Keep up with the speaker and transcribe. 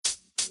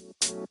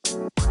All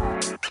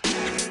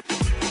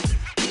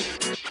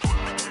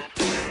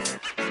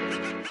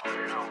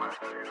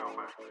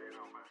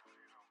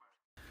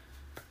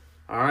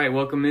right,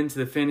 welcome into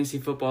the Fantasy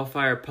Football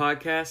Fire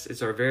podcast.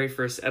 It's our very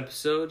first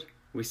episode.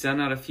 We sent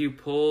out a few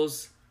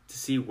polls to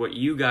see what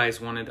you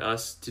guys wanted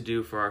us to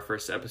do for our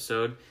first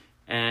episode.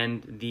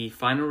 And the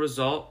final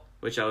result,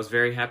 which I was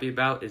very happy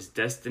about, is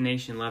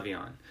Destination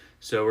Le'Veon.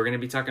 So we're going to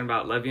be talking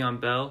about Le'Veon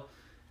Bell,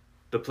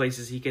 the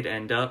places he could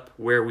end up,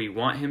 where we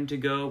want him to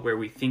go, where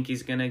we think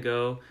he's going to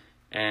go,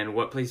 and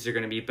what places are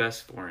going to be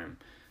best for him.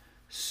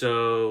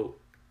 So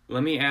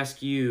let me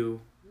ask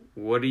you,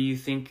 what do you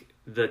think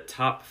the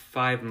top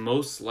 5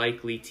 most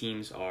likely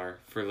teams are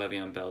for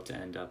Le'Veon Bell to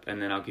end up? And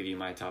then I'll give you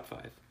my top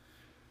 5.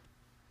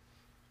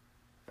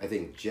 I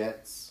think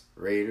Jets,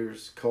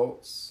 Raiders,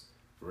 Colts,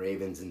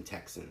 Ravens, and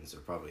Texans are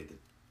probably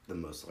the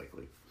most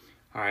likely.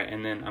 All right,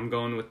 and then I'm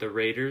going with the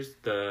Raiders,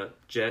 the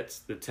Jets,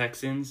 the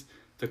Texans,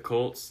 the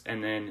Colts,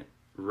 and then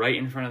right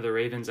in front of the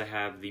Ravens, I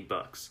have the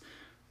Bucs.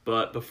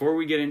 But before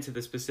we get into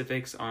the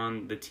specifics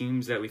on the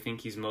teams that we think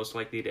he's most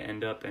likely to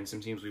end up and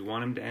some teams we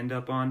want him to end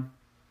up on,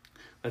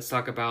 let's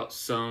talk about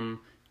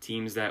some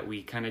teams that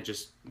we kind of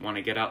just want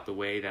to get out the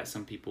way that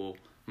some people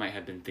might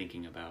have been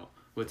thinking about.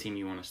 What team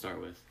you want to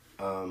start with?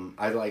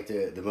 I'd like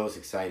the most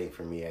exciting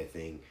for me, I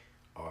think,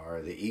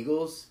 are the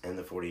Eagles and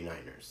the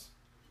 49ers.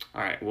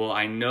 All right, well,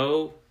 I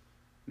know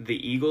the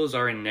Eagles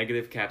are in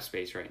negative cap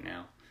space right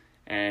now.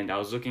 And I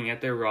was looking at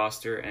their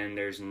roster, and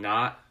there's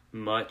not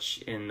much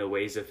in the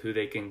ways of who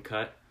they can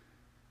cut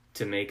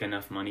to make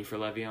enough money for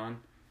Le'Veon.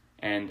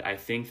 And I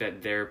think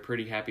that they're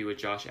pretty happy with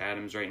Josh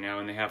Adams right now,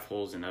 and they have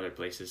holes in other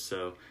places.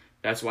 So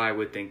that's why I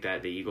would think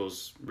that the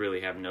Eagles really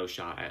have no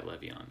shot at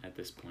Le'Veon at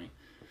this point.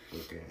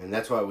 Okay, and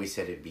that's why we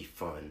said it'd be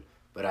fun.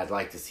 But I'd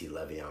like to see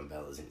Le'Veon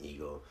Bell as an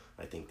Eagle.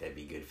 I think that'd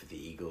be good for the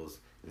Eagles,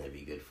 and that'd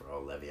be good for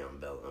all Le'Veon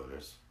Bell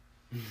owners.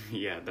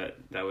 Yeah,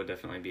 that would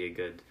definitely be a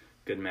good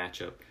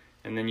matchup.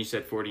 And then you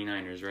said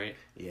 49ers, right?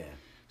 Yeah.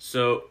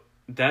 So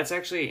that's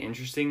actually an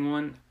interesting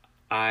one.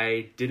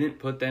 I didn't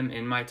put them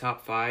in my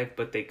top 5,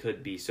 but they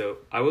could be. So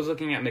I was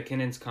looking at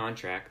McKinnon's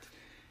contract,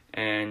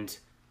 and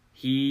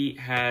he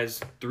has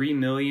 $3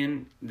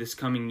 million this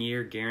coming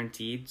year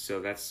guaranteed.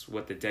 So that's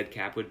what the dead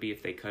cap would be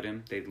if they cut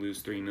him. They'd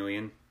lose $3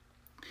 million.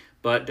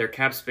 But their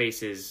cap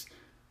space is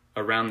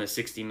around the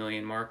 $60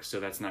 million mark,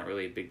 so that's not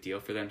really a big deal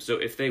for them. So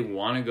if they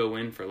want to go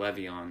in for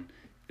Le'Veon,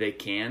 they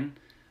can.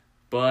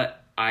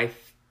 But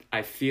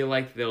I feel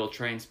like they'll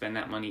try and spend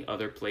that money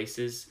other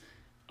places.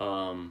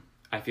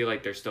 I feel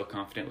like they're still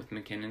confident with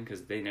McKinnon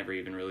because they never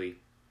even really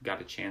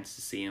got a chance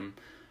to see him.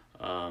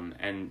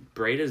 And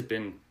Breida's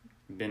been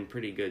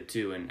pretty good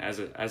too. And as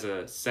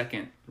a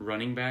second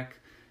running back,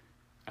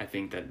 I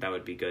think that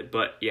would be good.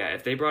 But yeah,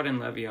 if they brought in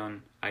Le'Veon,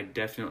 I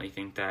definitely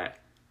think that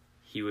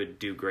he would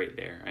do great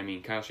there. I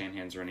mean, Kyle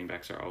Shanahan's running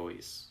backs are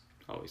always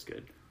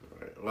good.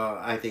 Well,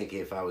 I think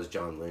if I was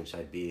John Lynch,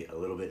 I'd be a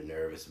little bit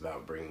nervous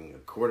about bringing a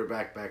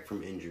quarterback back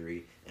from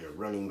injury and a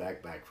running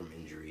back from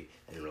injury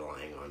and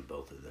relying on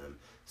both of them.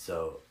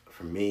 So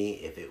for me,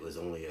 if it was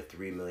only a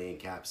 $3 million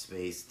cap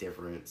space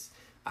difference,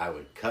 I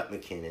would cut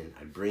McKinnon,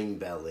 I'd bring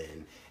Bell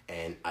in,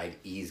 and I'd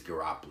ease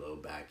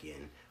Garoppolo back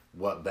in.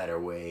 What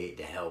better way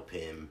to help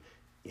him,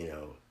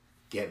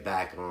 get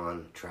back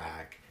on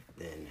track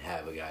than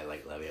have a guy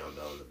like Le'Veon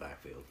Bell in the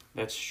backfield?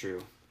 That's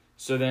true.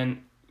 So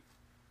then,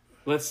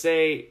 let's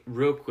say,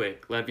 real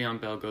quick, Le'Veon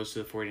Bell goes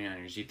to the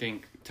 49ers. You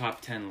think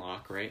top 10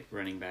 lock, right?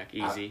 Running back,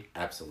 easy?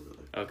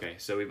 Absolutely. Okay,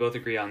 so we both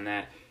agree on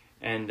that.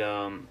 And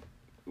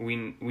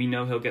we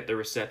know he'll get the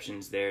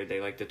receptions there. They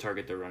like to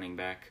target the running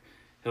back.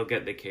 He'll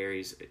get the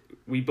carries.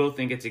 We both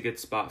think it's a good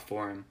spot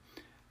for him.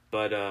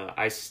 But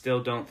I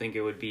still don't think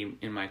it would be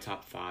in my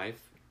top 5.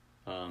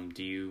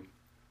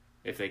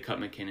 If they cut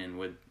McKinnon,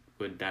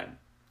 would that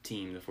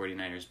team, the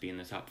 49ers, be in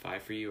the top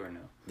 5 for you or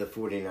no? The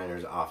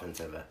 49ers offense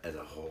as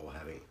a whole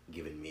haven't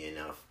given me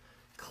enough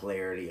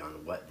clarity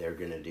on what they're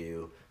going to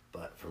do,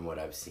 but from what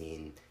I've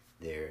seen,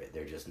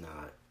 they're just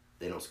not,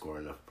 they don't score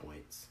enough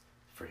points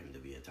for him to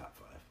be a top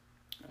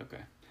 5.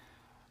 Okay.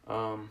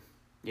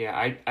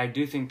 Yeah, I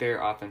do think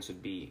their offense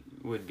would be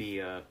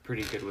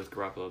pretty good with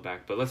Garoppolo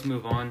back. But let's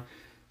move on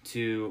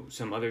to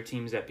some other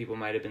teams that people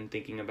might have been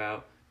thinking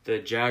about. The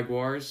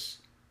Jaguars,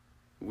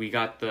 we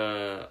got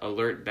the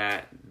alert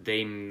that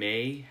they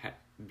may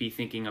be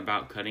thinking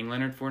about cutting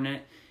Leonard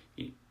Fournette.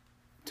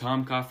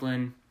 Tom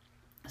Coughlin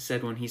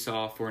said when he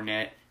saw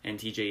Fournette and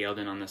TJ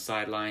Yeldon on the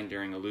sideline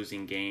during a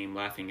losing game,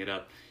 laughing it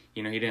up,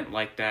 he didn't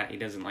like that. He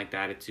doesn't like the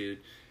attitude.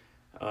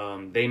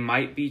 They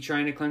might be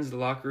trying to cleanse the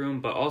locker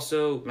room, but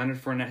also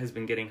Leonard Fournette has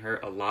been getting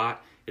hurt a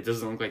lot. It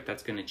doesn't look like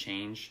that's going to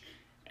change,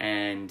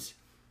 and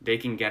they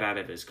can get out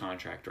of his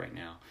contract right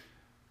now.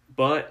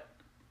 But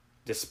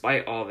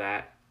despite all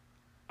that,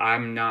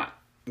 I'm not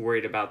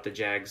worried about the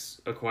Jags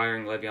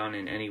acquiring Le'Veon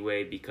in any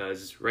way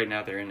because right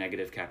now they're in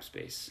negative cap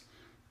space.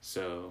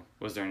 So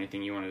was there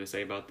anything you wanted to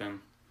say about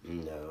them?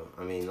 No.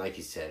 I mean, like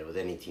you said, with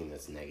any team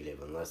that's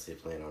negative, unless they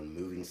plan on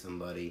moving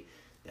somebody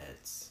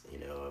that's,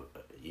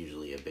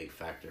 usually a big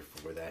factor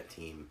for that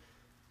team,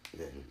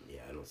 then, yeah,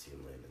 I don't see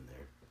them landing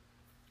there.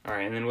 All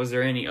right, and then was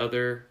there any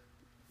other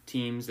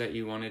teams that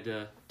you wanted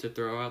to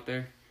throw out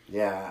there?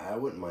 Yeah, I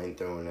wouldn't mind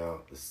throwing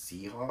out the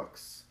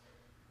Seahawks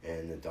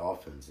and the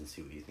Dolphins and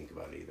see what you think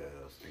about either of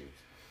those teams.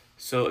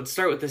 So let's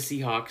start with the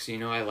Seahawks.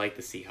 I like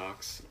the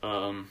Seahawks.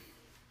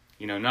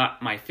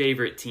 Not my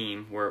favorite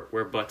team.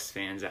 We're Bucs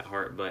fans at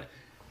heart, but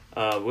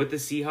with the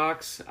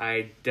Seahawks,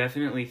 I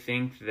definitely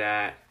think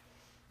that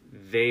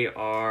they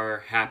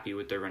are happy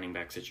with their running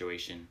back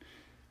situation.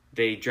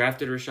 They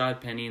drafted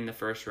Rashad Penny in the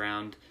first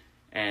round,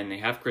 and they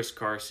have Chris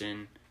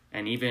Carson,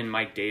 and even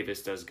Mike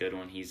Davis does good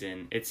when he's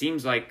in. It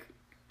seems like,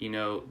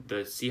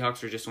 the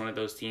Seahawks are just one of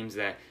those teams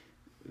that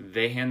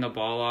they hand the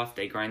ball off,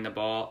 they grind the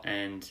ball,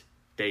 and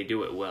they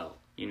do it well,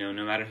 no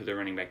matter who their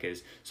running back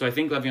is. So I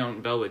think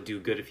Le'Veon Bell would do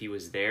good if he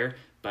was there,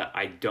 but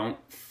I don't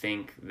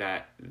think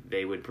that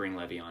they would bring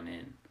Le'Veon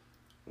in.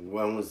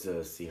 When was the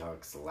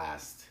Seahawks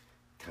last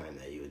time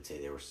that you would say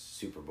they were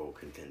Super Bowl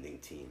contending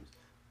teams?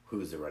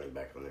 Who's the running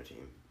back on their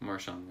team?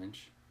 Marshawn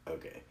Lynch.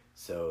 Okay,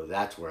 so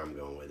that's where I'm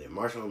going with it.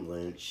 Marshawn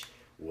Lynch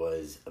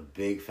was a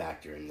big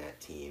factor in that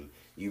team.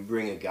 You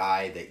bring a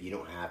guy that you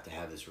don't have to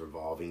have this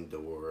revolving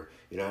door.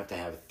 You don't have to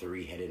have a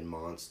three-headed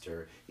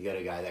monster. You got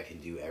a guy that can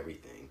do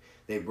everything.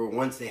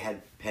 Once they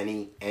had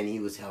Penny and he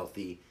was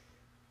healthy,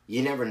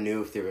 you never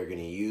knew if they were going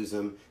to use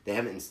him. They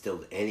haven't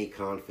instilled any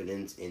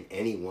confidence in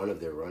any one of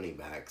their running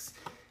backs.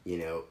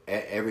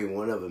 Every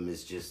one of them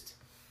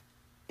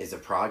is a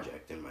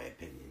project, in my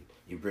opinion.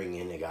 You bring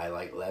in a guy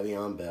like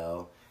Le'Veon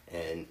Bell,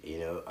 and,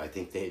 I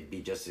think they'd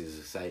be just as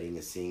exciting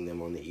as seeing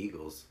them on the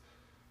Eagles.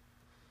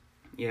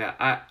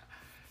 Yeah,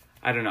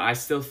 I don't know. I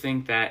still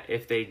think that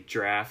if they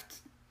draft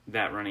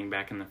that running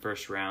back in the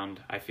first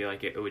round, I feel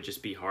like it would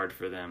just be hard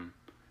for them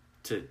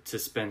to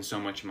spend so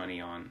much money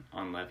on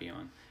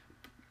Le'Veon.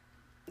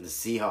 The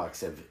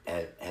Seahawks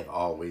have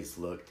always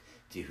looked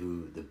to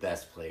who the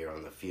best player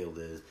on the field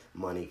is.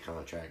 Money,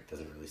 contract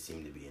doesn't really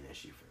seem to be an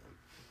issue for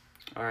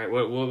them. All right,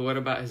 what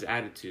about his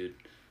attitude?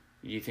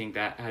 Do you think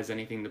that has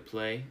anything to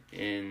play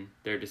in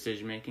their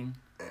decision-making?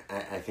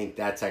 I think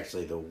that's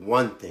actually the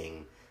one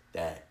thing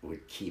that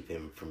would keep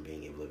him from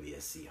being able to be a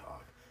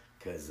Seahawk.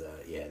 Because,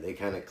 they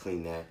kind of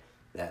clean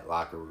that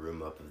locker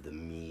room up of the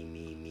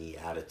me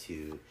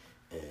attitude,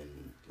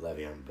 and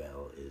Le'Veon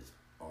Bell is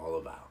all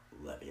about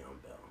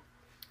Le'Veon Bell.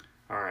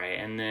 All right,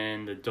 and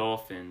then the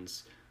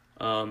Dolphins.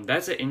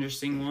 That's an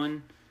interesting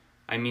one.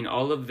 I mean,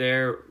 all of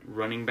their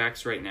running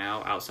backs right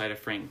now, outside of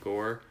Frank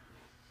Gore,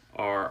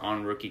 are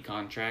on rookie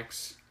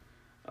contracts.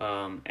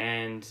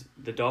 And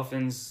the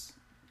Dolphins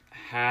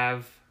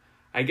have,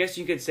 I guess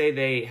you could say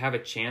they have a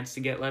chance to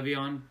get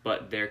Le'Veon,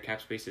 but their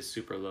cap space is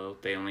super low.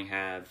 They only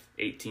have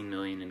 $18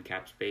 million in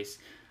cap space.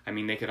 I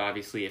mean, they could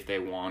obviously, if they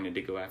wanted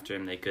to go after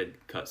him, they could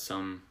cut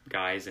some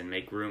guys and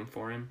make room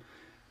for him.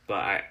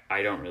 But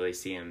I don't really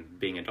see him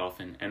being a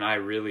Dolphin. And I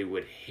really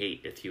would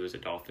hate if he was a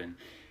Dolphin.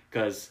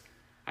 Because,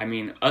 I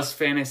mean, us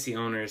fantasy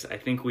owners, I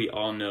think we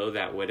all know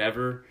that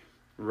whatever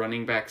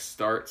running back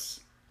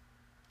starts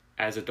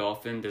as a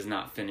Dolphin does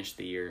not finish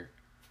the year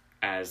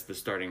as the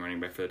starting running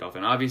back for the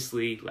Dolphin.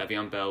 Obviously,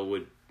 Le'Veon Bell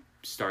would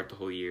start the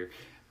whole year.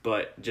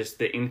 But just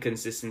the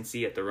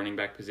inconsistency at the running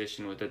back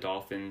position with the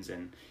Dolphins,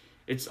 and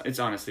it's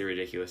honestly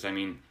ridiculous. I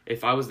mean,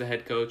 if I was the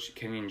head coach,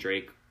 Kenyon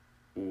Drake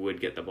would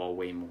get the ball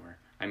way more.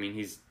 I mean,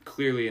 he's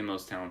clearly the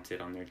most talented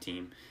on their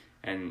team,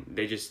 and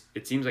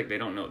it seems like they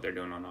don't know what they're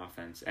doing on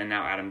offense. And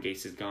now Adam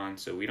Gase is gone,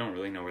 so we don't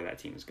really know where that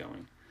team is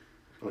going.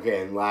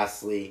 Okay, and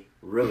lastly,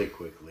 really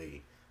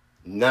quickly,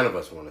 none of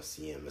us want to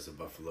see him as a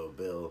Buffalo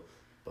Bill,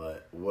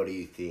 but what do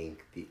you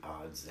think the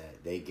odds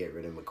that they get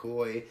rid of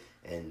McCoy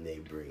and they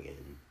bring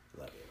in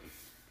Le'Veon?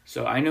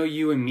 So I know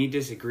you and me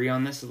disagree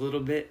on this a little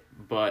bit,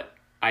 but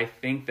I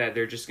think that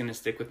they're just going to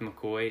stick with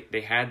McCoy.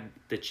 They had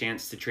the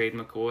chance to trade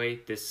McCoy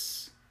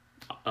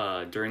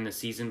during the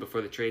season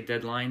before the trade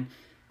deadline.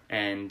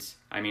 And,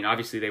 I mean,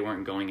 obviously they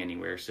weren't going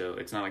anywhere, so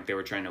it's not like they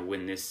were trying to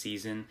win this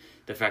season.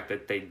 The fact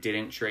that they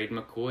didn't trade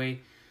McCoy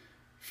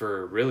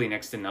for really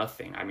next to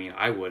nothing. I mean,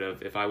 I would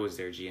have if I was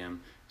their GM.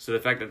 So the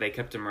fact that they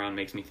kept him around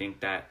makes me think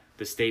that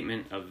the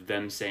statement of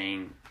them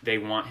saying they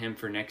want him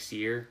for next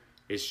year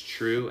is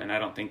true, and I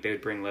don't think they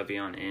would bring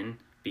Le'Veon in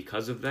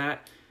because of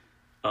that.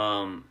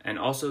 And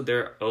also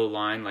their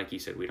O-line, like you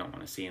said, we don't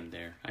want to see him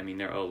there. I mean,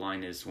 their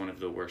O-line is one of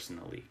the worst in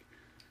the league.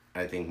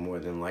 I think more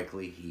than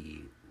likely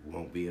he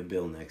won't be a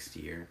Bill next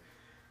year.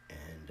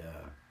 And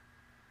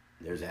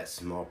there's that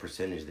small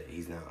percentage that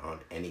he's not on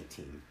any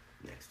team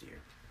next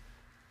year.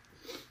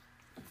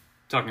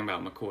 Talking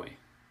about McCoy.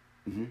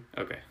 Mm-hmm.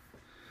 Okay.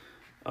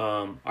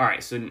 All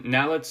right, so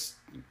now let's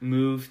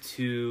move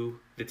to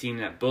the team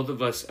that both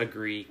of us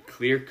agree,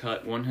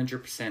 clear-cut,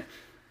 100%,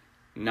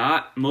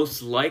 not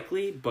most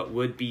likely, but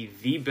would be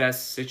the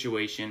best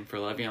situation for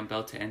Le'Veon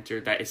Bell to enter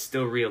that is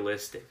still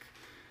realistic.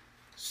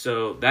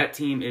 So that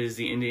team is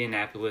the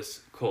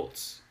Indianapolis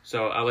Colts.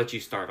 So I'll let you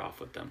start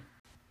off with them.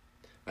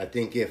 I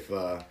think if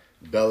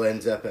Bell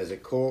ends up as a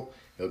Colt,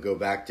 he'll go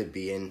back to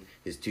being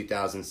his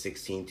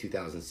 2016,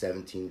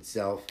 2017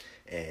 self,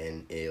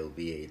 and it'll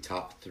be a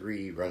top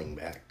 3 running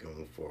back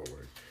going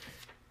forward.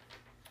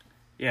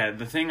 Yeah,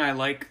 the thing I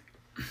like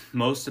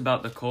most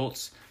about the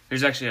Colts,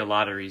 there's actually a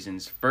lot of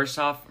reasons. First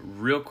off,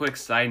 real quick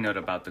side note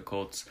about the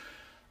Colts.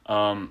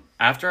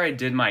 After I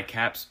did my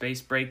cap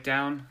space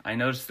breakdown, I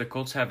noticed the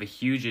Colts have a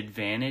huge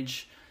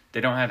advantage.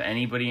 They don't have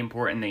anybody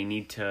important they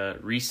need to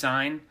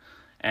re-sign,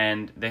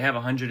 and they have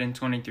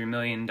 $123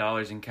 million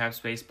in cap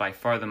space, by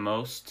far the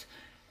most.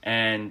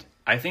 And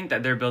I think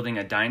that they're building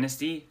a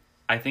dynasty.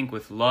 I think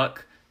with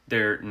luck,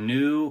 their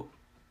new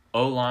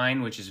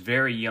O-line, which is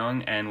very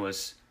young and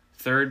was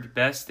third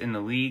best in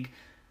the league,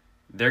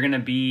 they're going to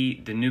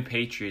be the new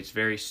Patriots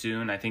very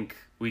soon. I think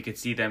we could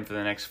see them for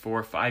the next 4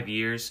 or 5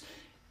 years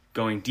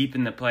going deep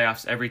in the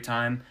playoffs every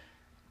time.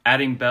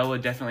 Adding Bell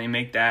would definitely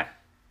make that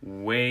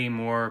way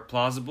more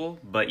plausible,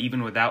 but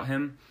even without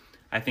him,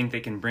 I think they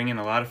can bring in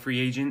a lot of free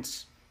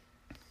agents,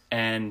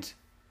 and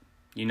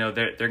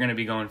they're going to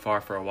be going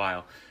far for a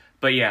while.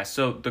 But yeah,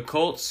 so the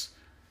Colts,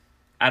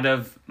 out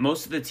of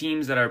most of the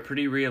teams that are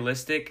pretty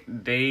realistic,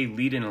 they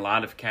lead in a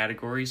lot of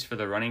categories for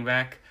the running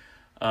back.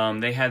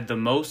 They had the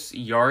most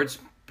yards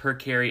per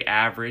carry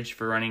average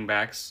for running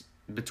backs.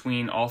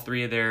 Between all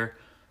three of their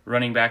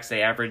running backs,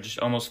 they averaged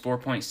almost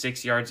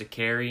 4.6 yards a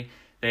carry.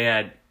 They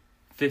had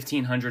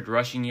 1,500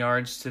 rushing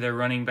yards to their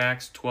running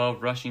backs,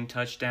 12 rushing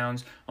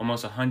touchdowns,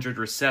 almost 100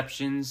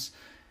 receptions,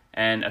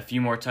 and a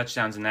few more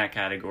touchdowns in that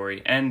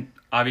category. And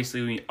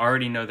obviously, we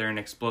already know they're an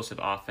explosive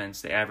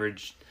offense. They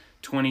averaged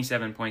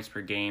 27 points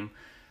per game.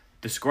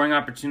 The scoring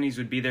opportunities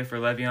would be there for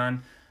Le'Veon.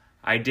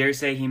 I dare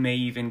say he may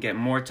even get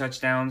more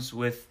touchdowns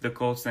with the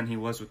Colts than he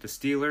was with the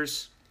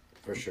Steelers.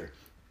 For sure.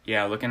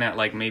 Yeah, looking at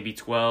like maybe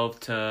 12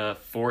 to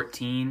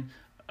 14.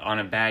 On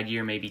a bad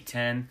year, maybe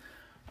 10.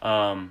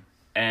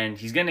 And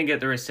he's going to get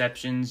the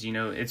receptions.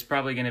 It's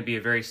probably going to be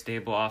a very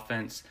stable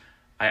offense.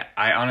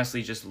 I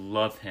honestly just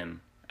love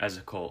him as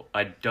a Colt.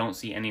 I don't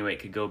see any way it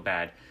could go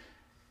bad,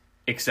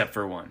 except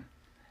for one.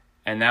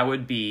 And that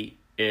would be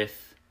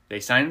if they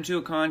sign him to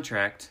a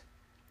contract,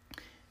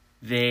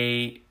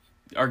 they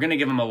are going to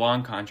give him a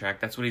long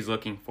contract. That's what he's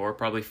looking for,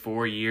 probably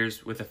 4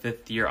 years with a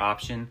 5th-year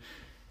option.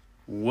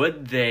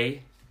 Would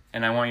they,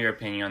 and I want your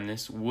opinion on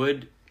this,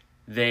 would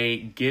they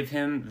give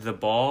him the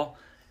ball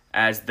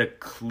as the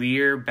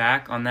clear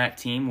back on that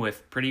team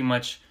with pretty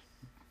much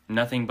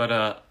nothing but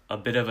a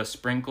bit of a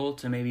sprinkle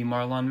to maybe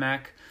Marlon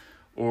Mack?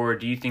 Or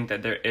do you think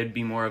that it'd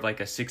be more of like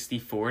a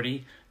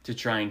 60-40 to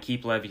try and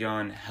keep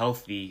Le'Veon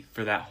healthy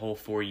for that whole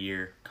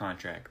 4-year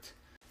contract?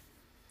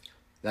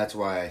 That's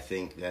why I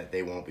think that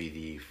they won't be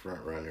the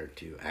front runner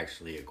to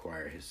actually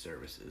acquire his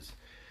services.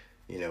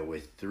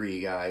 With 3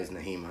 guys,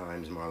 Nyheim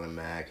Hines, Marlon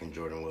Mack, and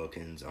Jordan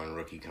Wilkins on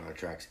rookie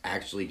contracts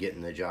actually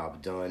getting the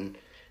job done,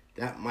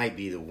 that might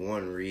be the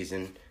one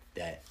reason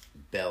that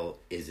Bell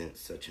isn't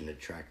such an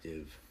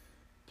attractive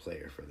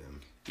player for them.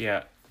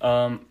 Yeah.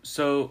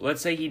 So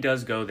let's say he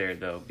does go there,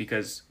 though,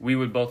 because we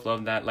would both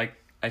love that. Like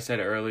I said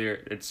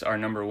earlier, it's our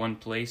number one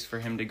place for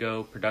him to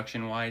go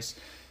production-wise.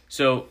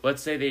 So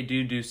let's say they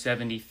do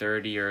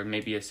 70-30 or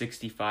maybe a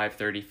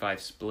 65-35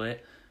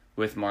 split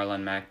with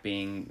Marlon Mack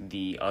being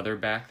the other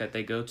back that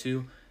they go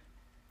to.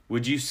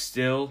 Would you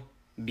still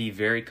be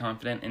very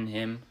confident in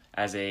him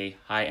as a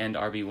high-end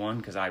RB1?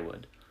 Because I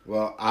would.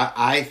 Well,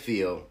 I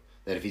feel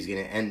that if he's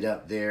going to end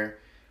up there,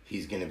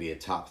 he's going to be a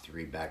top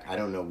 3 back. I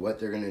don't know what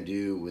they're going to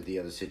do with the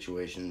other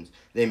situations.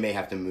 They may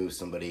have to move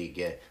somebody,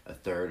 get a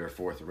 3rd or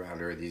 4th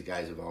rounder. These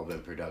guys have all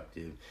been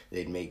productive.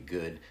 They'd make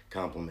good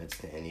compliments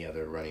to any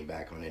other running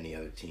back on any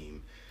other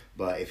team.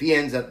 But if he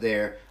ends up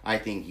there, I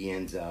think he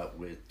ends up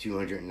with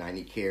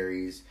 290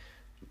 carries,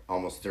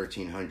 almost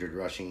 1,300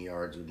 rushing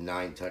yards with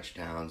 9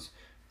 touchdowns,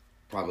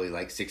 probably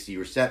like 60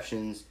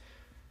 receptions.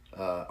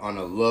 On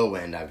a low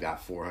end, I've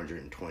got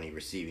 420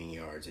 receiving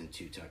yards and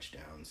 2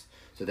 touchdowns.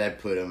 So that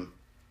put him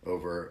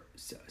over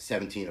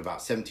about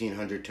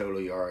 1,700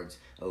 total yards,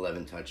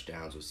 11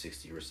 touchdowns with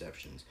 60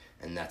 receptions,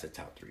 and that's a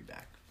top 3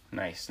 back.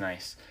 Nice.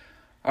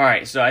 All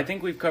right, so I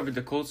think we've covered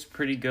the Colts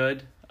pretty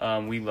good.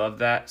 We love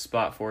that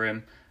spot for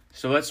him.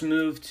 So let's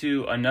move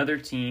to another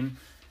team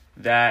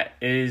that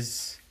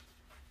is,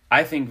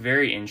 I think,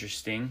 very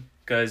interesting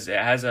because it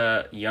has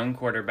a young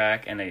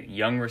quarterback and a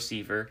young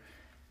receiver.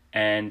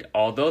 And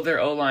although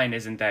their O-line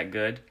isn't that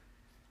good,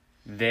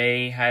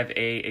 they have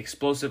a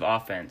explosive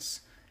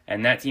offense.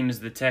 And that team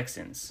is the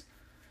Texans.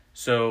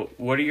 So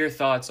what are your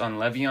thoughts on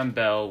Le'Veon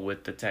Bell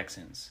with the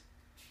Texans?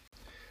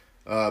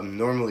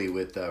 Normally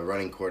with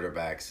running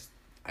quarterbacks,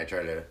 I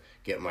try to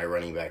get my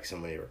running back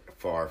somewhere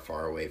far,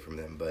 far away from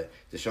them. But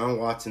Deshaun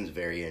Watson's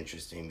very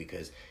interesting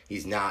because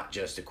he's not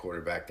just a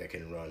quarterback that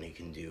can run. He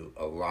can do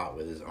a lot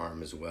with his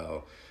arm as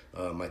well.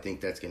 I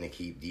think that's going to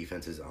keep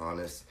defenses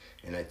honest,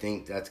 and I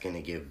think that's going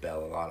to give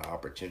Bell a lot of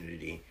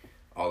opportunity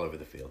all over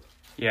the field.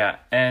 Yeah,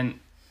 and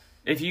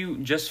if you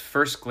just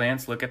first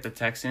glance look at the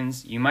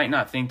Texans, you might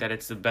not think that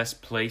it's the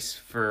best place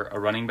for a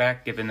running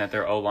back, given that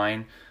their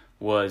O-line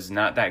was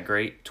not that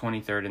great,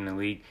 23rd in the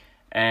league,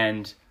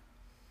 and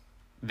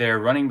their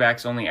running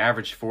backs only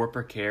averaged 4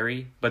 per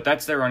carry, but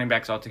that's their running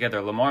backs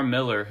altogether. Lamar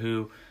Miller,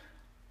 who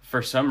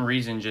for some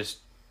reason just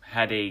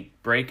had a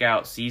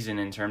breakout season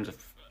in terms of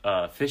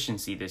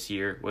efficiency this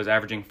year, was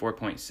averaging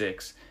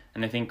 4.6.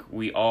 And I think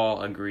we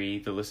all agree,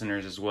 the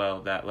listeners as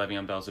well, that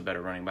Le'Veon Bell's a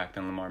better running back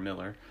than Lamar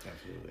Miller.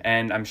 Absolutely.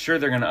 And I'm sure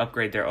they're going to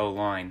upgrade their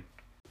O-line.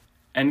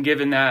 And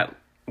given that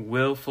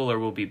Will Fuller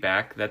will be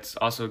back, that's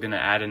also going to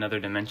add another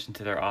dimension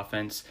to their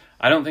offense.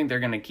 I don't think they're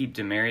going to keep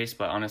Demaryius,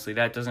 but honestly,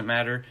 that doesn't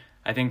matter.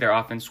 I think their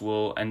offense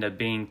will end up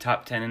being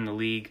top 10 in the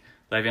league.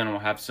 Le'Veon will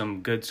have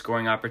some good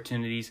scoring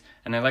opportunities.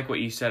 And I like what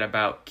you said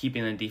about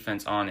keeping the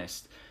defense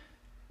honest.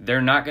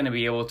 They're not going to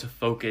be able to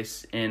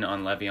focus in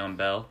on Le'Veon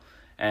Bell.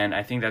 And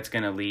I think that's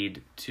going to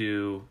lead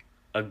to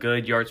a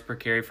good yards per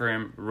carry for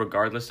him,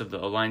 regardless of the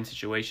O-line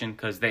situation,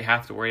 because they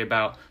have to worry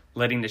about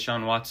letting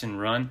Deshaun Watson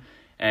run.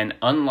 And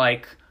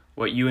unlike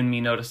what you and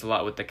me noticed a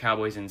lot with the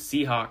Cowboys and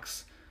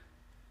Seahawks,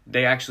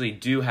 they actually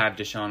do have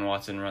Deshaun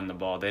Watson run the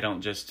ball. They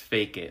don't just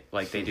fake it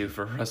like they do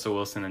for Russell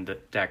Wilson and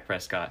Dak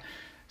Prescott.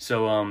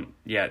 So,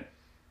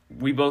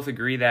 we both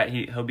agree that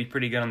he'll be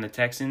pretty good on the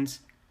Texans.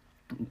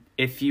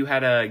 If you had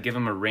to give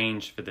him a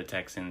range for the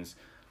Texans,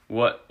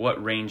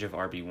 what range of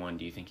RB1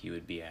 do you think he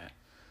would be at?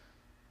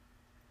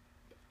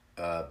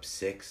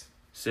 6.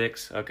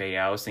 6? Okay,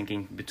 yeah, I was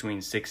thinking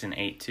between 6 and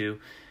 8 too.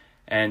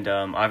 And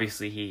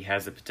obviously he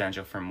has the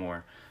potential for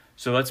more.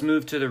 So let's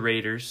move to the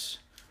Raiders.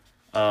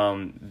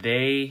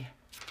 They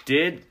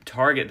did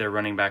target their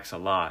running backs a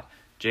lot.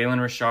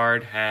 Jalen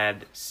Richard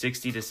had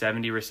 60 to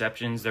 70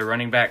 receptions. Their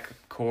running back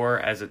core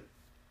as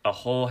a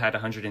whole had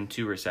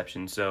 102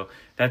 receptions. So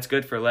that's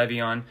good for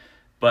Le'Veon.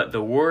 But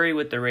the worry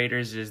with the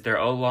Raiders is their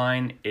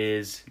O-line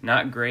is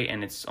not great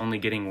and it's only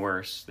getting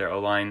worse. Their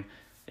O-line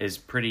is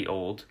pretty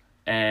old.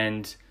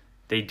 And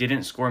they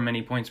didn't score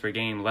many points per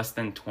game, less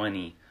than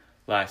 20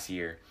 last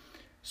year.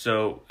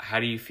 So how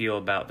do you feel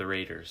about the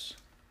Raiders?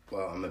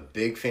 Well, I'm a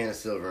big fan of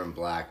Silver and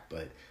Black,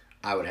 but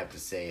I would have to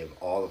say of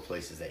all the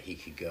places that he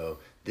could go,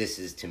 this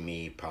is to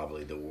me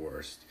probably the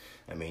worst.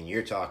 I mean,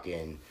 you're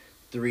talking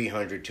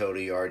 300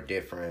 total yard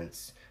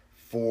difference,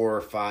 4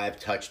 or 5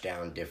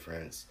 touchdown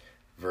difference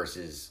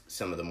versus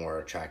some of the more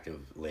attractive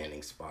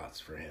landing spots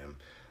for him.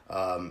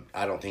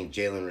 I don't think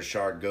Jalen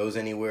Richard goes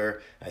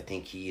anywhere. I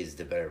think he is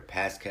the better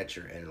pass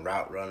catcher and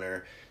route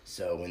runner.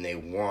 So when they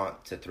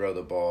want to throw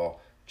the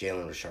ball,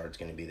 Jalen Richard's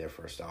going to be their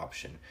first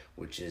option,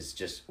 which is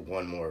just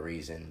one more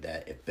reason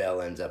that if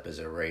Bell ends up as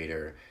a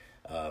Raider,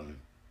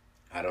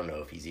 I don't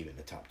know if he's even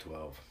the top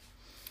 12.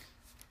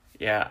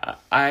 Yeah,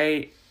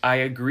 I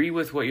agree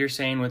with what you're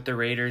saying with the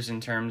Raiders in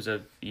terms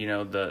of,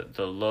 the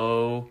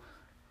low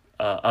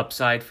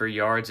upside for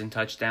yards and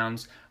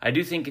touchdowns. I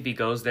do think if he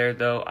goes there,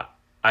 though,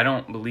 I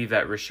don't believe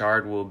that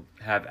Richard will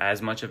have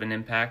as much of an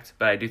impact,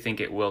 but I do think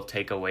it will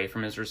take away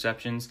from his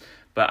receptions.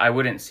 But I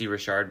wouldn't see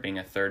Richard being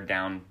a third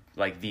down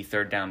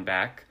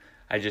back.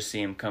 I just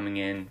see him coming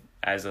in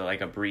as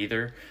a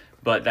breather.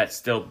 But that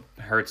still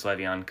hurts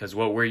Le'Veon because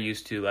what we're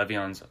used to,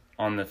 Le'Veon's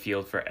on the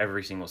field for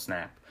every single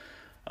snap.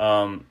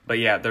 But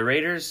yeah, the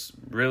Raiders,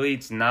 really,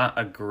 it's not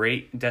a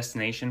great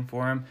destination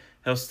for him.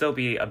 He'll still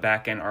be a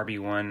back-end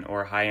RB1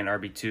 or high-end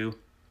RB2.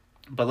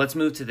 But let's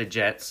move to the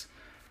Jets.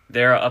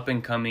 They're an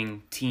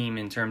up-and-coming team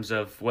in terms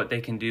of what they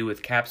can do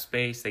with cap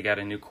space. They got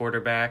a new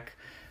quarterback.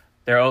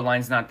 Their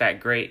O-line's not that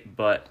great,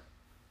 but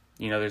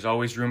there's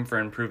always room for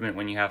improvement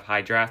when you have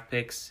high draft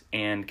picks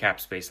and cap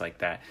space like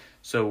that.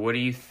 So what do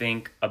you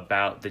think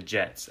about the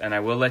Jets? And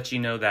I will let you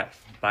know that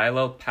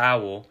Bilal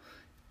Powell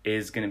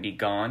is going to be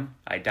gone.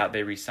 I doubt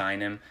they re-sign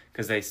him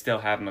because they still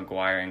have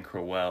McGuire and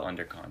Crowell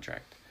under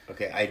contract.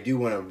 Okay, I do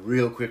want to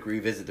real quick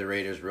revisit the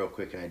Raiders real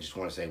quick, and I just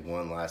want to say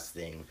one last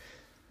thing.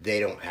 They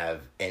don't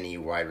have any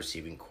wide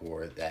receiving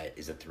core that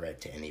is a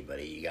threat to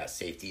anybody. You got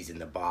safeties in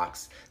the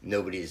box.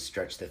 Nobody has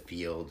stretched the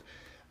field.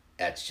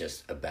 That's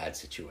just a bad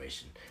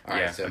situation. All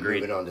right, so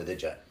agreed. Moving on to the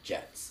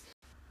Jets.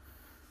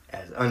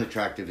 As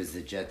unattractive as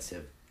the Jets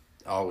have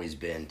always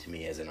been to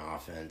me as an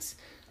offense,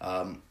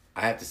 I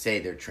have to say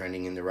they're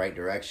trending in the right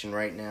direction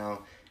right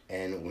now.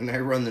 And when I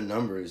run the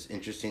numbers,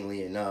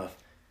 interestingly enough,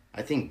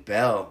 I think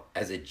Bell,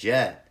 as a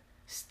Jet,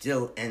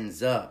 still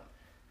ends up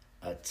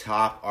a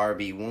top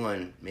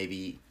RB1,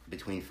 maybe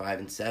between 5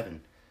 and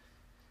 7,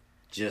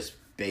 just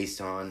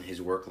based on his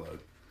workload.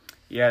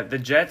 Yeah, the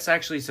Jets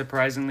actually,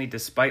 surprisingly,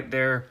 despite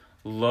their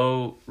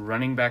low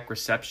running back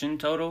reception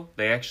total,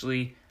 they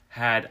actually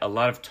had a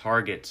lot of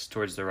targets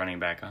towards the running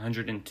back,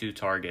 102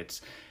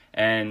 targets.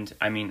 And,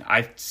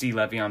 I see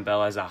Le'Veon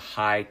Bell as a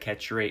high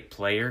catch rate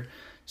player,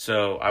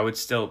 so I would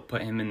still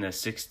put him in the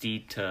 60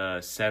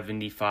 to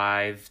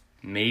 75,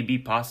 maybe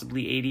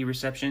possibly 80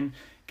 reception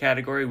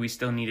category. We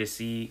still need to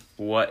see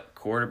what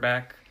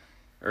quarterback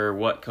or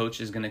what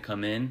coach is going to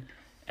come in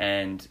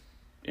and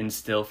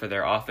instill for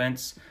their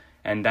offense,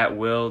 and that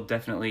will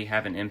definitely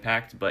have an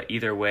impact. But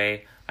either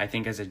way, I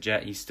think as a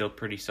Jet, he's still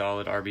pretty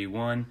solid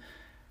RB1.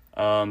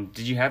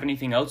 Did you have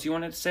anything else you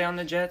wanted to say on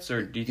the Jets,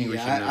 or do you think we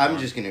should move on? I'm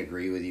just going to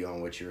agree with you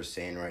on what you were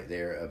saying right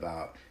there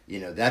about,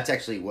 that's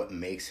actually what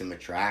makes him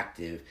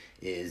attractive,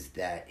 is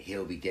that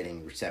he'll be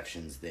getting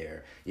receptions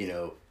there.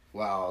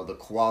 While the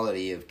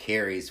quality of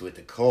carries with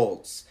the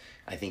Colts,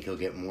 I think he'll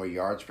get more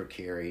yards per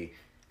carry.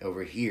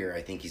 Over here,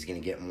 I think he's going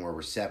to get more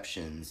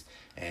receptions,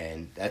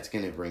 and that's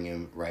going to bring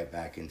him right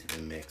back into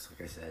the mix,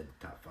 like I said,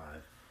 top 5.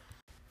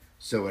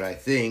 So what I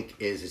think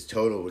is his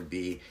total would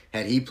be,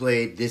 had he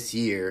played this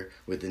year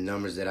with the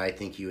numbers that I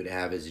think he would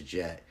have as a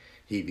Jet,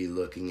 he'd be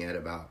looking at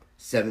about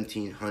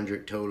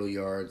 1,700 total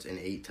yards and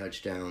 8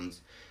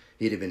 touchdowns.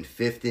 He'd have been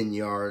 5th in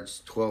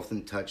yards, 12th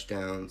in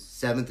touchdowns,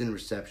 7th in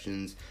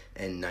receptions,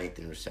 and 9th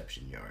in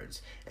reception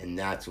yards. And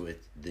that's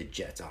with the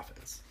Jets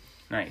offense.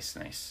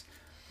 Nice.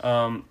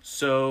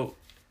 So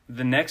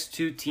the next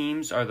 2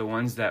 teams are the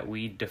ones that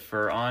we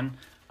defer on.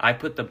 I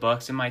put the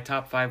Bucs in my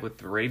top 5 with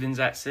the Ravens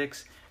at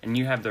 6, and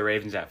you have the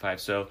Ravens at 5.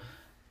 So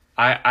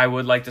I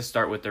would like to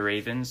start with the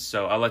Ravens,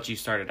 so I'll let you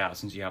start it out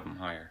since you have them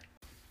higher.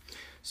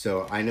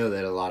 So I know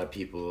that a lot of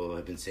people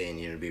have been saying,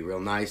 it'd be real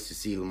nice to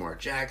see Lamar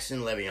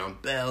Jackson,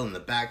 Le'Veon Bell in the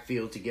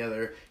backfield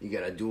together. You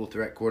got a dual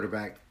threat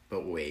quarterback.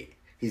 But wait,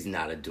 he's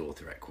not a dual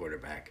threat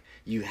quarterback.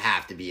 You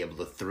have to be able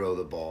to throw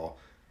the ball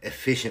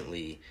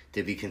efficiently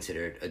to be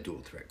considered a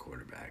dual threat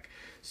quarterback.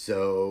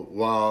 So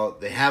while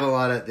they have a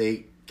lot of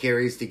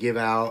carries to give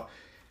out,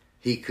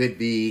 he could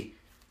be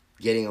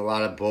getting a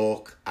lot of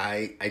bulk.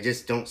 I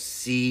just don't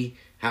see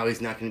how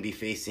he's not going to be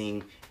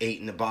facing 8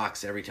 in the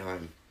box every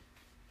time.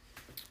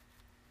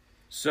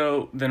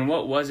 So then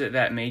what was it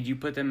that made you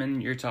put them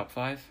in your top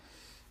 5?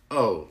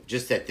 Oh,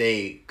 just that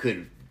they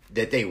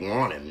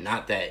want him,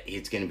 not that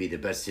it's going to be the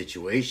best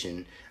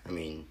situation. I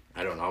mean,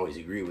 I don't always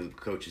agree with what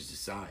coaches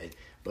decide,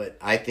 but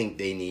I think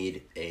they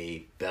need a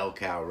bell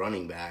cow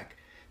running back.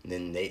 And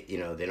then they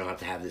don't have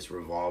to have this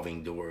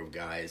revolving door of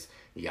guys.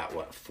 You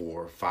got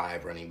 4 or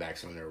 5 running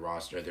backs on their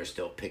roster. They're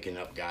still picking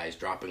up guys,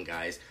 dropping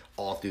guys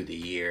all through the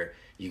year.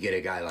 You get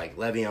a guy like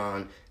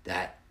Le'Veon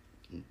that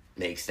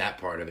makes that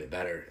part of it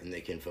better, and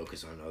they can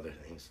focus on other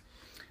things.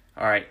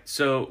 All right,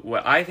 so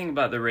what I think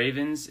about the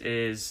Ravens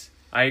is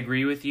I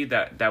agree with you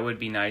that would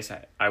be nice.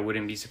 I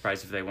wouldn't be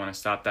surprised if they want to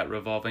stop that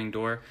revolving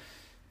door.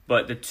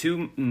 But the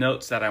 2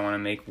 notes that I want to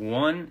make,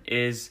 one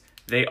is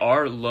they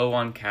are low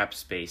on cap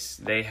space.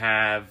 They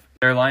have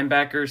their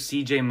linebacker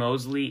C.J.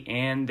 Mosley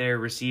and their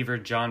receiver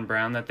John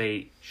Brown that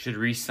they should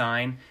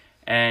re-sign,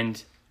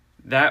 and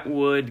that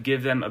would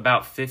give them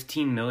about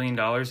 $15 million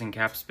in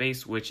cap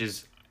space, which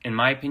is, in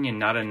my opinion,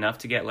 not enough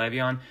to get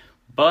Le'Veon.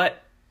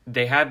 But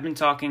they have been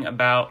talking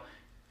about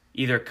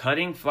either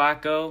cutting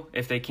Flacco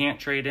if they can't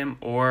trade him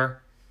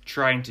or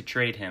trying to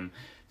trade him.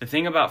 The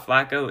thing about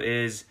Flacco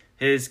is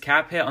his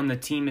cap hit on the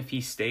team if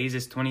he stays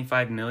is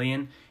 $25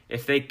 million.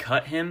 If they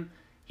cut him,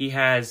 he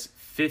has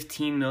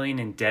 $15 million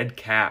in dead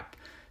cap.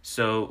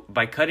 So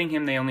by cutting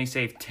him, they only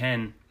save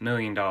 $10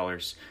 million.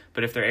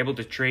 But if they're able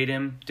to trade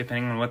him,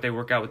 depending on what they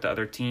work out with the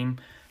other team,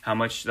 how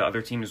much the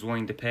other team is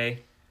willing to pay,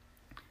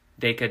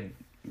 they could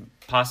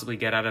possibly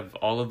get out of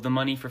all of the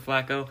money for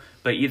Flacco.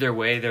 But either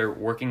way, they're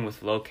working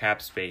with low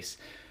cap space.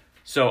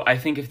 So I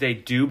think if they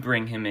do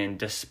bring him in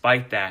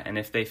despite that, and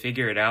if they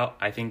figure it out,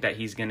 I think that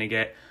he's going to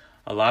get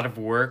a lot of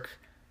work.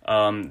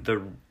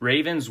 The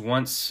Ravens,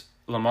 once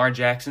Lamar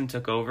Jackson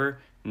took over,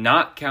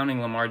 not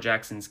counting Lamar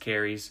Jackson's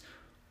carries,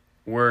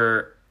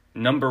 were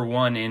number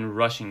 1 in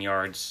rushing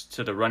yards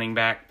to the running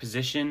back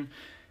position.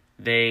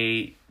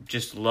 They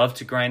just love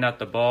to grind out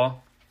the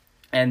ball.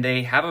 And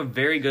they have a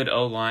very good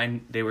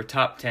O-line. They were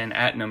top 10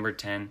 at number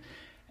 10.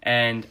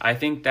 And I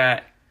think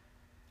that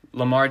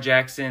Lamar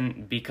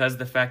Jackson, because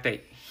the fact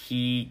that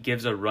he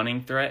gives a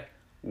running threat,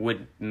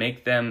 would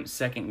make them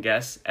second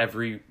guess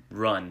every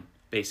run,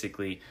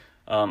 basically.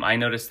 I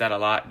noticed that a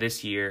lot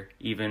this year,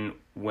 even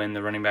when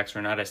the running backs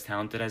were not as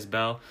talented as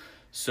Bell.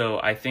 So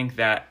I think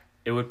that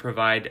it would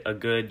provide a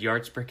good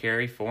yards per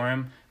carry for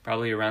him,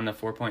 probably around the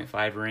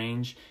 4.5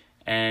 range.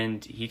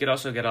 And he could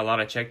also get a lot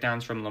of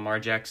checkdowns from Lamar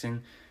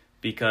Jackson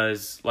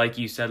because, like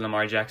you said,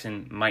 Lamar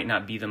Jackson might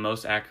not be the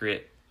most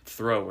accurate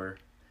thrower,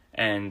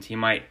 and he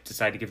might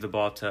decide to give the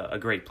ball to a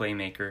great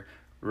playmaker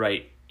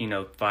right,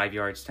 5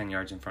 yards, 10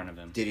 yards in front of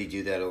him. Did he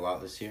do that a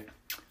lot this year?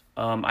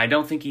 I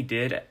don't think he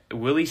did.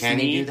 Willie Snead. Can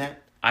he do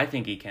that? I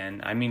think he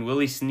can. I mean,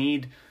 Willie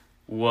Snead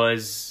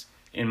was,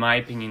 in my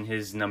opinion,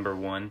 his number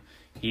 1.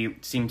 He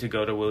seemed to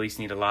go to Willie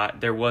Snead a lot.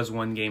 There was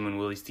one game when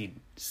Willie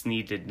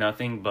Snead did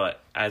nothing,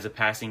 but as a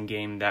passing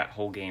game, that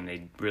whole game,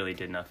 they really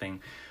did nothing.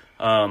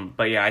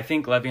 But yeah, I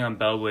think Le'Veon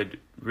Bell would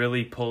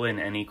really pull in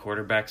any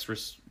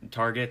quarterback's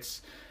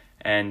targets,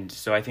 and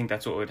so I think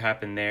that's what would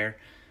happen there.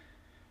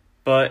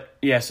 But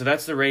yeah, so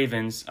that's the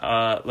Ravens.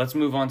 Let's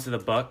move on to the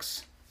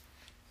Bucs.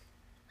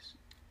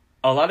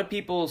 A lot of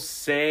people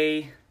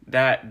say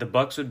that the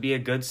Bucs would be a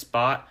good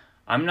spot.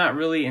 I'm not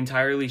really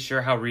entirely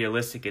sure how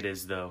realistic it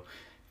is, though,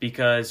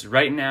 because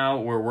right now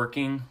we're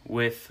working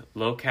with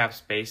low cap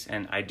space,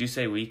 and I do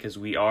say we because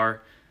we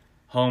are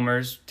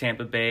homers,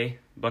 Tampa Bay,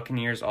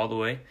 Buccaneers all the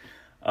way.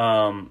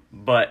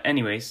 But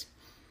anyways,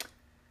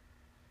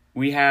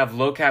 we have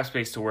low cap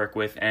space to work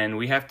with, and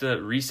we have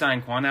to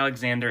re-sign Quan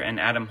Alexander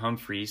and Adam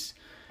Humphries.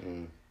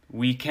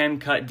 We can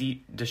cut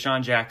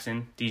Deshaun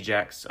Jackson,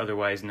 Djax,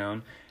 otherwise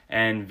known,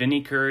 and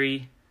Vinny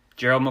Curry,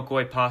 Gerald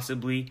McCoy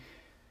possibly.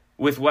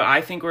 With what I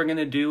think we're going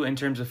to do in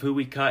terms of who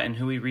we cut and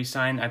who we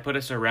re-sign, I put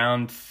us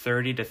around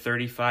 30 to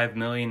 35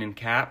 million in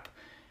cap,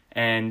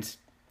 and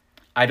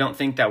I don't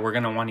think that we're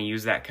going to want to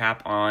use that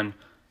cap on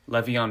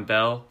Le'Veon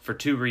Bell for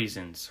two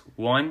reasons.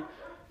 One,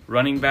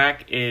 running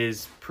back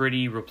is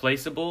pretty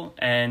replaceable,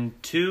 and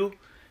two,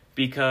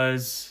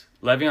 because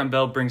Le'Veon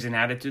Bell brings an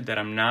attitude that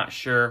I'm not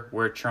sure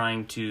we're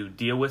trying to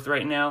deal with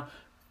right now.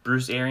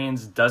 Bruce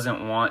Arians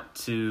doesn't want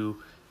to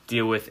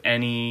deal with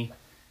any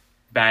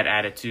bad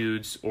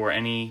attitudes or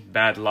any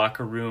bad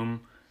locker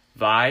room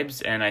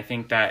vibes, and I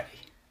think that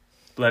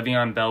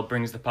Le'Veon Bell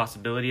brings the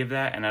possibility of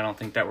that, and I don't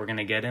think that we're going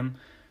to get him.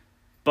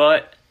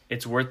 But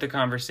it's worth the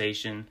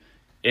conversation.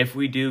 If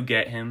we do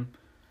get him,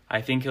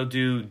 I think he'll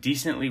do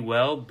decently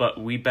well, but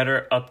we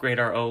better upgrade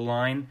our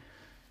O-line.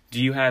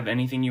 Do you have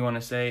anything you want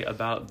to say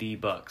about the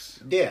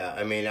Bucs? Yeah,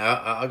 I mean,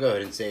 I'll go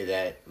ahead and say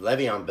that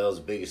Le'Veon Bell's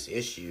biggest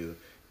issue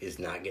is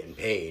not getting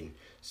paid.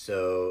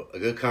 So a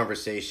good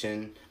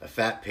conversation, a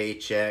fat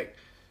paycheck,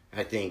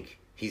 I think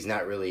he's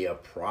not really a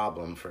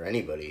problem for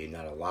anybody,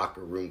 not a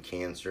locker room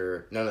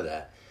cancer, none of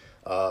that.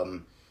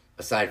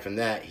 Aside from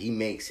that, he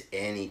makes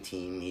any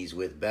team he's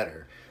with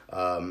better.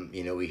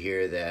 We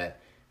hear that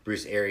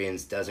Bruce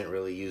Arians doesn't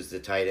really use the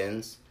tight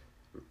ends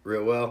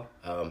real well.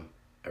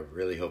 I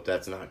really hope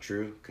that's not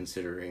true,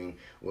 considering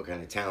what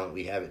kind of talent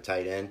we have at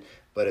tight end.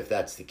 But if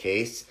that's the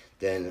case,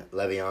 then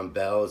Le'Veon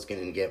Bell is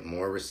going to get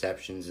more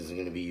receptions, is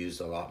going to be used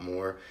a lot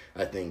more.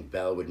 I think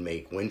Bell would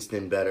make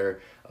Winston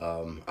better.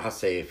 I'll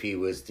say if he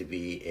was to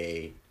be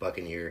a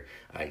Buccaneer,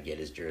 I'd get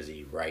his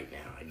jersey right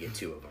now. I'd get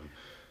two of them.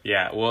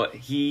 Yeah, well,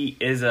 he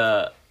is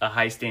a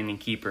high-standing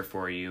keeper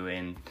for you,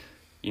 and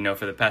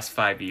for the past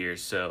 5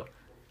 years. So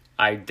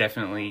I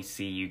definitely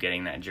see you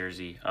getting that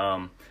jersey.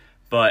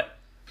 But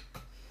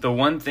the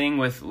one thing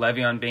with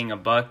Le'Veon being a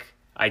Buck,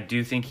 I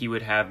do think he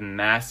would have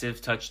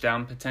massive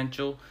touchdown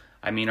potential.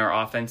 I mean,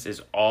 our offense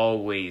is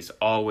always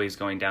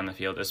going down the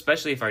field,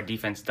 especially if our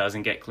defense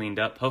doesn't get cleaned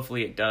up.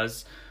 Hopefully it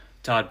does.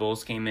 Todd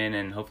Bowles came in,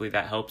 and hopefully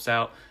that helps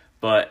out.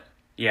 But,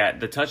 yeah,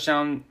 the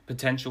touchdown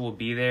potential will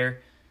be there.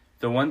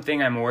 The one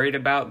thing I'm worried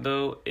about,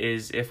 though,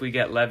 is if we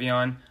get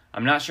Le'Veon,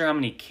 I'm not sure how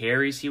many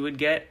carries he would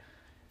get.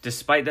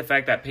 Despite the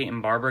fact that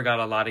Peyton Barber got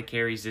a lot of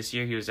carries this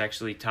year, he was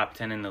actually top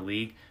 10 in the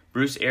league.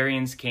 Bruce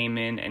Arians came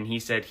in and he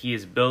said he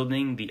is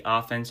building the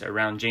offense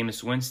around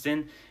Jameis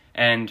Winston,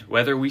 and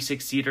whether we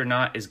succeed or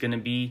not is going to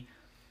be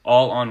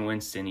all on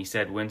Winston. He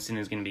said Winston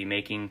is going to be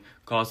making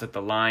calls at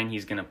the line.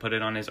 He's going to put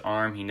it on his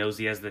arm. He knows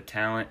he has the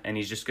talent, and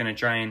he's just going to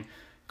try and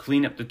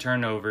clean up the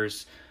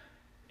turnovers.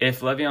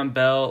 If Le'Veon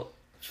Bell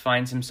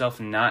finds himself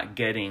not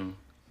getting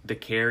the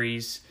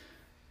carries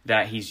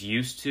that he's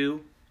used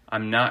to,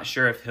 I'm not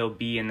sure if he'll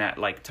be in that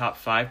top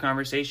 5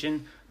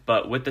 conversation,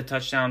 but with the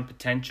touchdown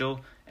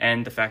potential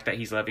and the fact that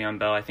he's Le'Veon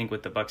Bell, I think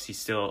with the Bucs he's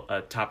still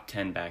a top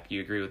 10 back.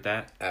 You agree with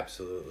that?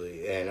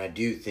 Absolutely. And I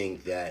do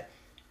think that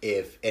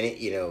with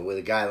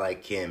a guy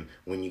like him,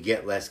 when you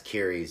get less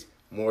carries,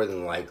 more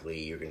than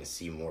likely you're going to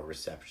see more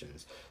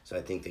receptions. So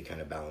I think they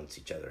kind of balance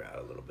each other out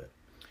a little bit.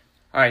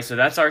 All right, so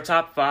that's our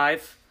top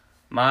 5.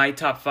 My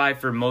top 5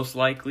 for most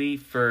likely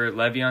for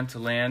Le'Veon to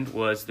land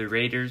was the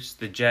Raiders,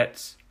 the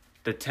Jets,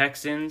 the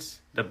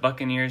Texans, the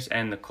Buccaneers,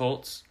 and the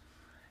Colts.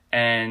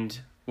 And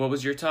what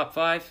was your top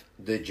 5?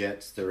 The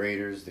Jets, the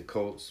Raiders, the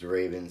Colts, the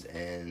Ravens,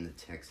 and the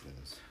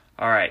Texans.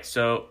 All right,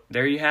 so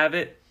there you have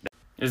it.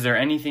 Is there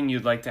anything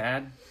you'd like to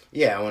add?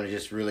 Yeah, I want to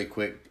just really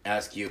quick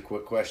ask you a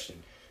quick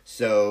question.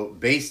 So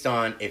based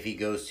on if he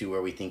goes to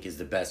where we think is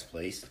the best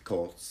place, the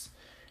Colts,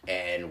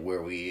 and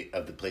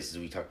of the places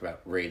we talked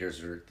about,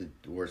 Raiders are the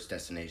worst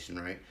destination,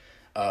 right?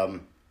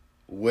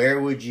 Where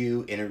would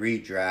you, in a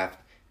redraft,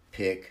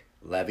 pick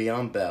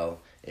Le'Veon Bell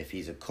if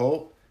he's a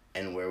Colt,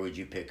 and where would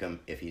you pick him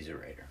if he's a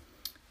Raider?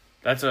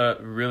 That's a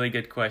really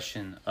good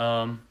question.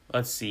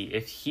 Let's see.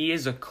 If he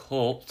is a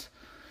Colt,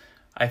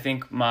 I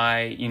think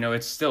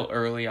it's still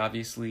early,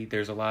 obviously.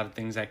 There's a lot of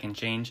things that can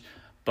change.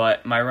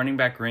 But my running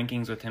back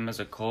rankings with him as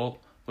a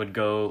Colt would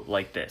go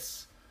like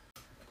this.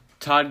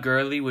 Todd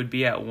Gurley would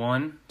be at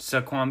 1.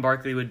 Saquon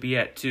Barkley would be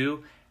at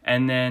 2.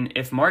 And then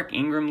if Mark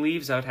Ingram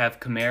leaves, I would have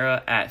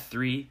Kamara at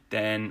 3.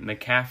 Then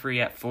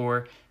McCaffrey at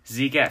 4.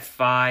 Zeke at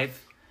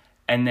 5.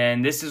 And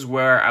then this is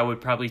where I would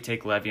probably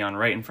take Le'Veon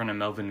right in front of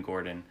Melvin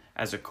Gordon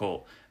as a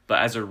Colt. But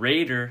as a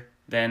Raider,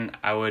 then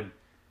I would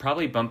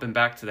probably bump him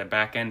back to the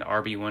back end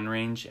RB1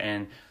 range,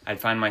 and I'd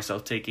find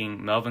myself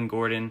taking Melvin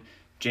Gordon,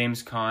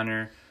 James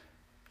Conner,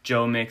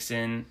 Joe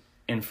Mixon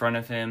in front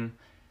of him,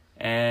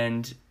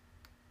 and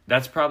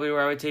that's probably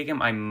where I would take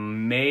him. I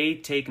may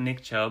take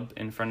Nick Chubb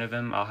in front of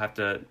him. I'll have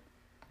to,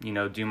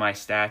 do my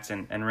stats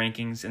and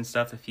rankings and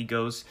stuff if he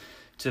goes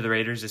to the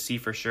Raiders to see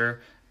for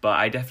sure. But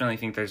I definitely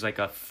think there's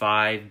a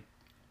 5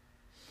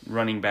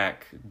 running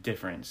back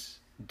difference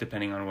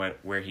depending on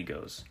where he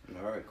goes.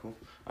 All right, cool.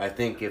 I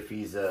think if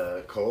he's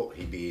a Colt,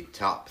 he'd be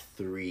top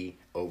 3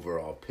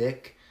 overall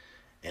pick.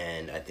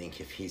 And I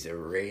think if he's a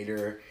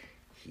Raider,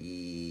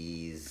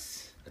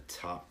 he's a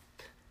top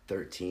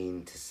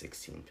 13 to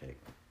 16 pick.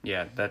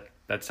 Yeah,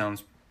 that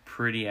sounds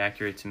pretty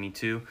accurate to me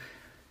too.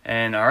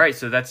 And all right,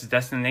 so that's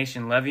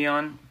Destination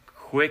Le'Veon.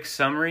 Quick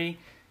summary.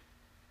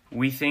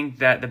 We think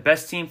that the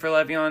best team for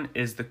Le'Veon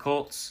is the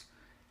Colts,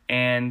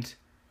 and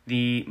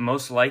the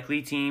most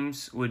likely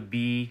teams would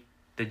be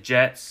the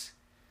Jets,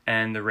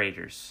 and the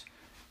Raiders.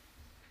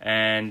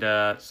 And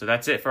so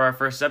that's it for our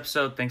first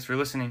episode. Thanks for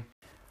listening.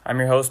 I'm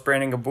your host,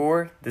 Brandon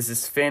Gabor. This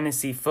is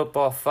Fantasy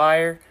Football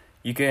Fire.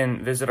 You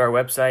can visit our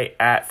website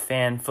at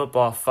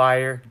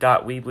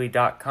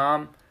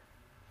fanfootballfire.weebly.com.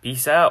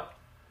 Peace out.